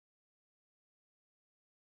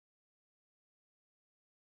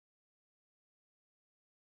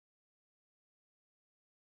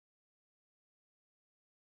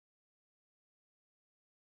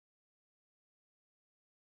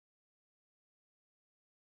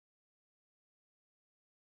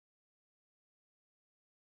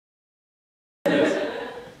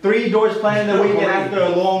3 doors planning the weekend after a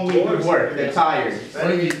long week of work. They're tired.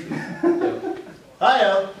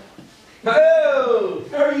 Hi-yo. Oh,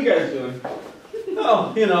 how are you guys doing?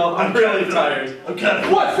 Oh, you know, I'm really tired. I'm kind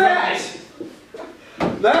of. What's that?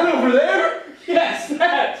 That over there? Yes,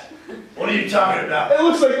 that. What are you talking about? It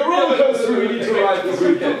looks like the roller coaster we need to ride this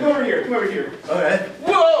weekend. Come over here. Come over here. Okay.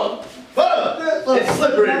 Whoa! Whoa! It's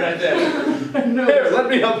slippery right there. No, Here, let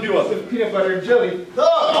me help you up. Some peanut butter and jelly.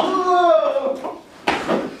 Oh!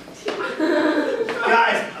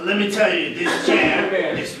 Guys, let me tell you, this chair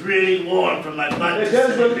is really warm from my butt. It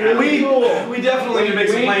does look really cool. We definitely need to make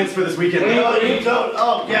some plans for this weekend. No, you don't.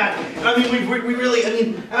 Oh, God. I mean, we really, I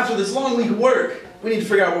mean, after this long week of work, we need to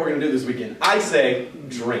figure out what we're going to do this weekend. I say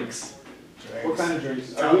drinks. What kind of drinks?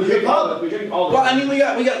 We drink all of We drink all of Well, them. I mean, we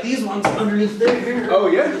got these ones underneath there. Oh,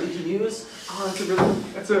 yeah? That we can use. Oh,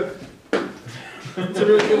 that's a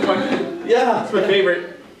really good one. Yeah. That's my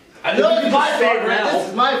favorite. I No, think it's we my can start favorite. now. This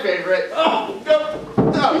is my favorite. Oh, go.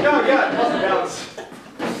 Oh, God, bounce.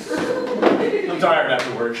 I'm tired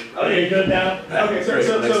after work. Oh, you're good now? Okay,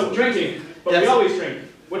 so drinking. But we Yes. always drink.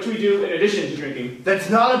 What do we do in addition to drinking? That's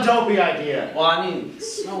not a dopey idea. Well, I mean,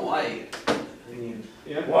 Snow White. I mean,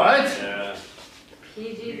 Yeah. What? yeah.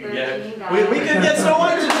 PG-13 guys. We can get Snow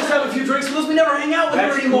White to just have a few drinks with us. We never hang out with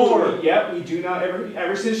her anymore. Cool. Yep, we do not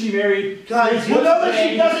ever since she married. Guys, you know that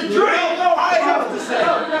she doesn't drink. No, I have to say.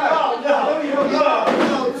 No,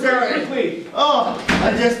 Very sorry. quickly. Oh,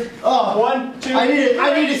 oh. 1, 2. I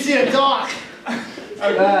need to see a doc.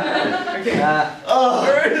 Okay. Oh,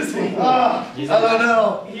 Where is he? I don't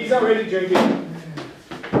know. He's already drinking.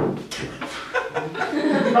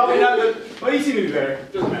 Probably not the. Well, you seem to be better.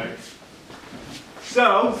 Doesn't matter.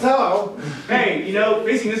 So, hey, you know,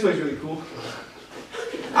 facing this way is really cool.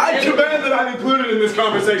 I demand that I'm included in this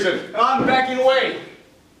conversation. I'm backing away.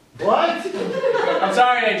 What? I'm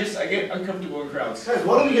sorry, I get uncomfortable in crowds. Guys,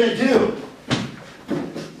 what are we gonna do?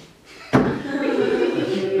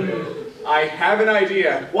 I have an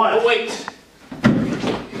idea. What? Oh, wait.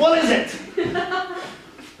 What is it?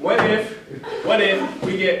 What if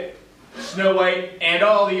we get Snow White and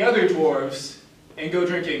all the other dwarves and go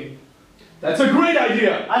drinking? That's a great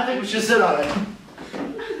idea. I think we should sit on it.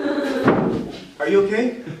 Are you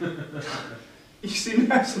okay? You seem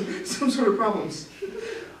to have some sort of problems.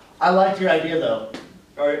 I liked your idea though.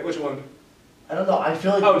 Alright, which one? I don't know. I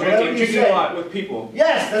feel like Oh, whatever you drinking say- a lot with people.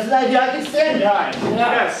 Yes, that's an idea I can stand behind.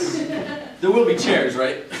 Yes. There will be chairs,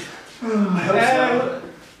 right? I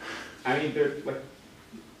mean, they're like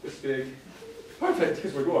this big. Perfect.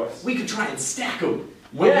 Because we're dwarves. We could try and stack them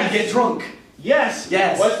when Yes. we get drunk. Yes.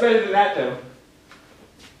 Yes. What's better than that, though?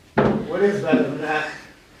 What is better than that?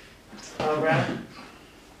 Brad?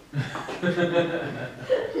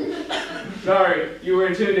 Sorry, you were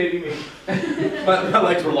intimidating me. My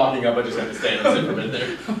legs were locking up. I just had to stand and sit for a minute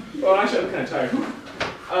there. Well, actually, I'm kind of tired.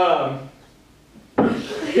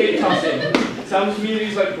 Cake tossing. Some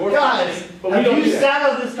communities like dwarf Guys, tossing, but we have don't you do that. sat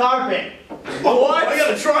on this carpet? What? I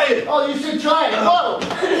gotta try it. Oh, you should try it. Whoa!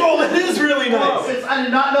 Oh, it is really nice. Since I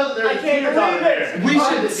did not know that there I were can't tears on believe there. it. We Oh,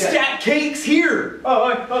 should yeah. stack cakes here. Oh,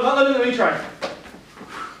 let me try.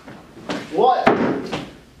 What?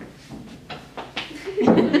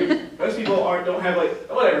 Most people don't have like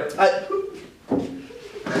whatever.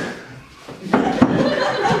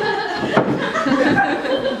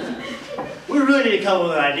 We really need to come up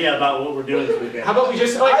with an idea about what we're doing this weekend. How about we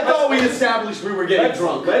just? I thought we established we were getting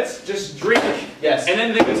drunk. Let's just drink. Yes. And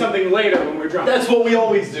then think of something later when we're drunk. That's what we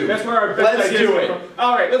always do. That's where our best Let's ideas do come it. from.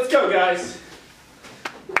 All right, let's go, guys.